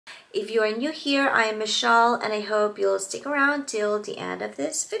If you are new here, I am Michelle and I hope you'll stick around till the end of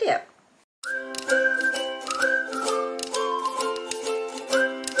this video.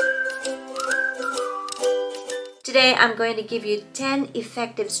 Today, I'm going to give you 10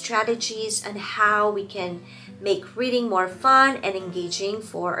 effective strategies on how we can make reading more fun and engaging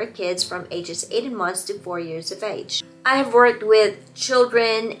for our kids from ages 18 months to 4 years of age. I have worked with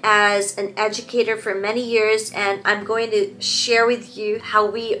children as an educator for many years, and I'm going to share with you how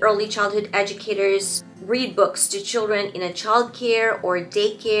we early childhood educators read books to children in a childcare or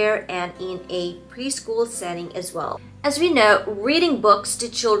daycare and in a preschool setting as well. As we know, reading books to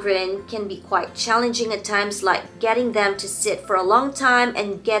children can be quite challenging at times, like getting them to sit for a long time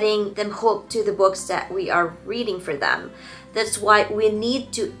and getting them hooked to the books that we are reading for them. That's why we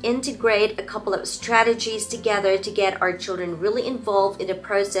need to integrate a couple of strategies together to get our children really involved in the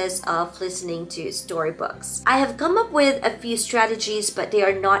process of listening to storybooks. I have come up with a few strategies, but they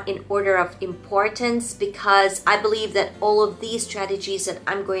are not in order of importance because I believe that all of these strategies that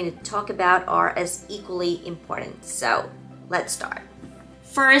I'm going to talk about are as equally important. So let's start.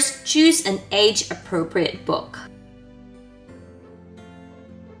 First, choose an age-appropriate book.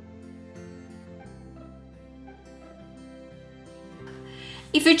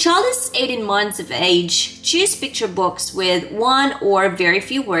 If your child is 18 months of age, choose picture books with one or very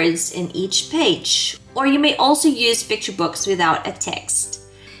few words in each page. Or you may also use picture books without a text.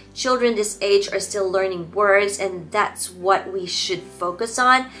 Children this age are still learning words, and that's what we should focus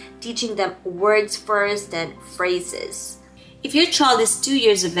on, teaching them words first, then phrases. If your child is 2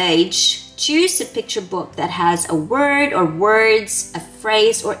 years of age, choose a picture book that has a word or words, a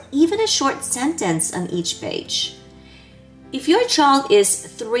phrase, or even a short sentence on each page. If your child is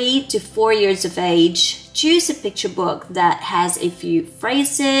 3 to 4 years of age, choose a picture book that has a few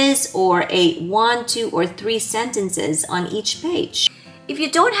phrases or a 1, 2, or 3 sentences on each page. If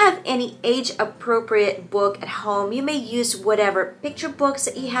you don't have any age-appropriate book at home, you may use whatever picture books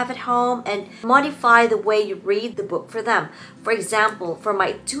that you have at home and modify the way you read the book for them. For example, for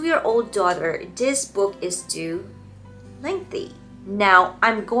my 2-year-old daughter, this book is too lengthy. Now,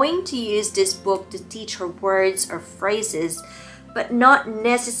 I'm going to use this book to teach her words or phrases, but not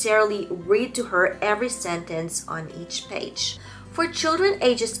necessarily read to her every sentence on each page. For children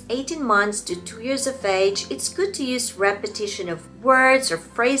ages 18 months to 2 years of age, it's good to use repetition of words or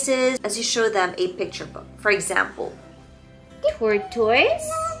phrases as you show them a picture book. For example,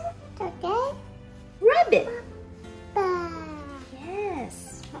 tortoise, rabbit.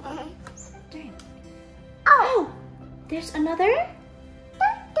 Yes. Oh! There's another?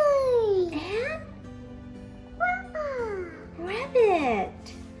 And? Rabbit.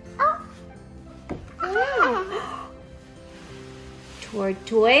 Oh.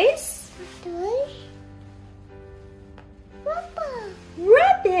 Tortoise.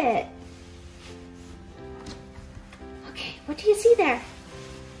 Rabbit. Okay, what do you see there?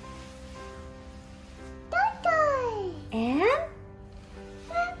 And?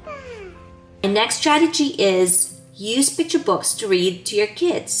 The next strategy is use picture books to read to your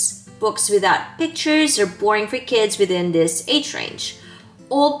kids. Books without pictures are boring for kids within this age range.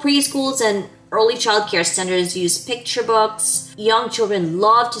 All preschools and early child care centers use picture books. Young children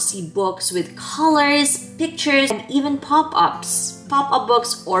love to see books with colors, pictures, and even pop-ups. Pop-up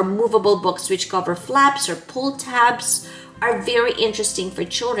books or movable books which cover flaps or pull tabs are very interesting for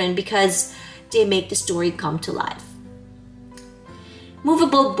children because they make the story come to life.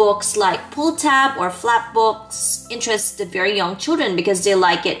 Movable books like pull tab or flap books interest the very young children because they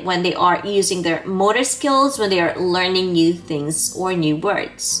like it when they are using their motor skills, when they are learning new things or new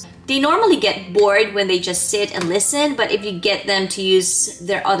words. They normally get bored when they just sit and listen, but if you get them to use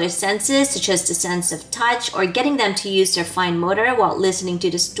their other senses, such as the sense of touch, or getting them to use their fine motor while listening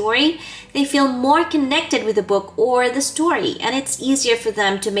to the story, they feel more connected with the book or the story, and it's easier for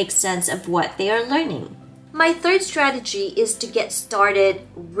them to make sense of what they are learning. My third strategy is to get started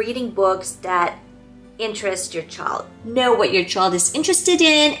reading books that interest your child. Know what your child is interested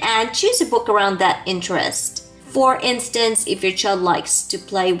in and choose a book around that interest. For instance, if your child likes to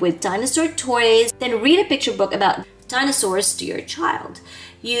play with dinosaur toys, then read a picture book about dinosaurs to your child.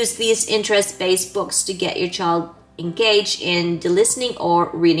 Use these interest-based books to get your child engaged in the listening or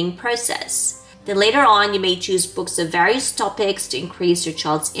reading process. Then later on, you may choose books of various topics to increase your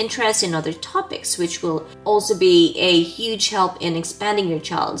child's interest in other topics, which will also be a huge help in expanding your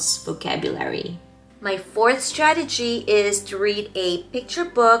child's vocabulary. My fourth strategy is to read a picture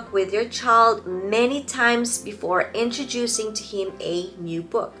book with your child many times before introducing to him a new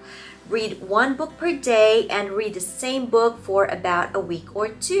book. Read one book per day and read the same book for about a week or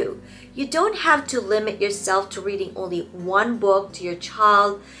two. You don't have to limit yourself to reading only one book to your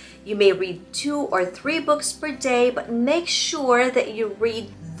child. You may read 2 or 3 books per day, but make sure that you read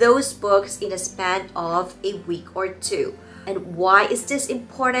those books in a span of a week or 2. And why is this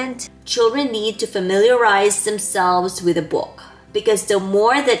important? Children need to familiarize themselves with a book, because the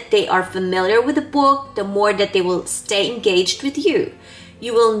more that they are familiar with a book, the more that they will stay engaged with you.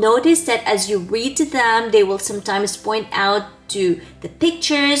 You will notice that as you read to them, they will sometimes point out to the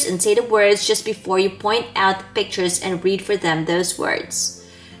pictures and say the words just before you point out the pictures and read for them those words.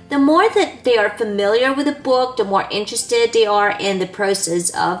 The more that they are familiar with a book, the more interested they are in the process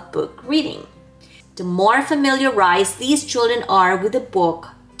of book reading. The more familiarized these children are with a book,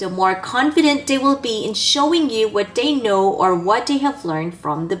 the more confident they will be in showing you what they know or what they have learned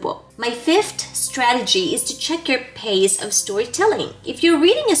from the book. My 5th strategy is to check your pace of storytelling. If you're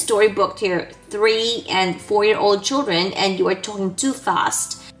reading a storybook to your 3 and 4-year-old children and you are talking too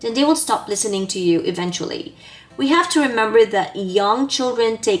fast, then they will stop listening to you eventually. We have to remember that young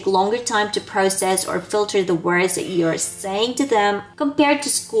children take longer time to process or filter the words that you are saying to them compared to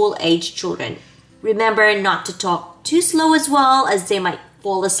school-age children. Remember not to talk too slow as well, as they might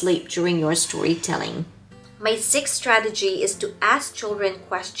fall asleep during your storytelling. My 6th strategy is to ask children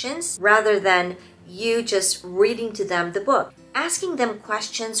questions rather than you just reading to them the book. Asking them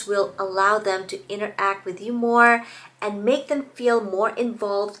questions will allow them to interact with you more and make them feel more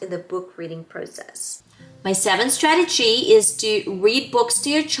involved in the book reading process. My 7th strategy is to read books to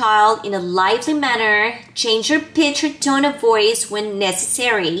your child in a lively manner. Change your pitch or tone of voice when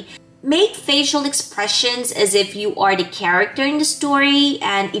necessary. Make facial expressions as if you are the character in the story,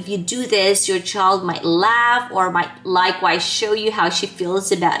 and if you do this, your child might laugh or might likewise show you how she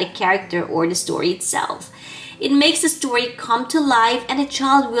feels about the character or the story itself. It makes the story come to life, and the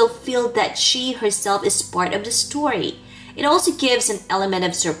child will feel that she herself is part of the story. It also gives an element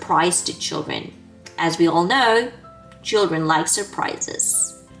of surprise to children. As we all know, children like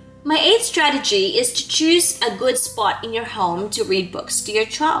surprises. My 8th strategy is to choose a good spot in your home to read books to your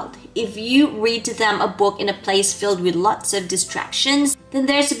child. If you read to them a book in a place filled with lots of distractions, then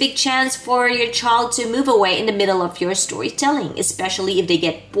there's a big chance for your child to move away in the middle of your storytelling, especially if they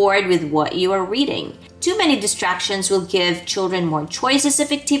get bored with what you are reading. Too many distractions will give children more choices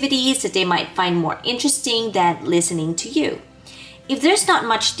of activities that they might find more interesting than listening to you. If there's not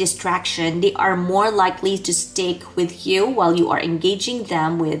much distraction, they are more likely to stick with you while you are engaging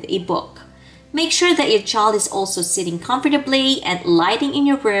them with a book. Make sure that your child is also sitting comfortably, and lighting in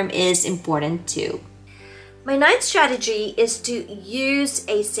your room is important too. My 9th strategy is to use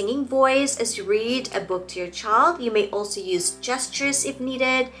a singing voice as you read a book to your child. You may also use gestures if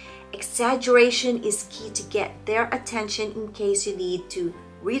needed. Exaggeration is key to get their attention in case you need to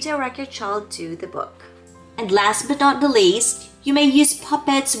redirect your child to the book. And last but not the least, you may use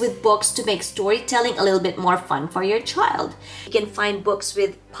puppets with books to make storytelling a little bit more fun for your child. You can find books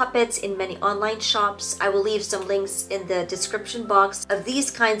with puppets in many online shops. I will leave some links in the description box of these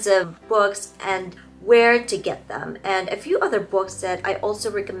kinds of books and where to get them, and a few other books that I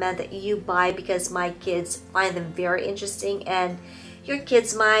also recommend that you buy because my kids find them very interesting and your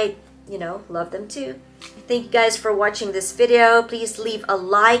kids might, love them too. Thank you guys for watching this video. Please leave a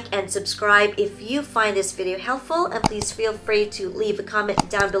like and subscribe if you find this video helpful, and please feel free to leave a comment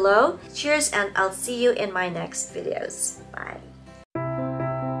down below. Cheers, and I'll see you in my next videos. Bye.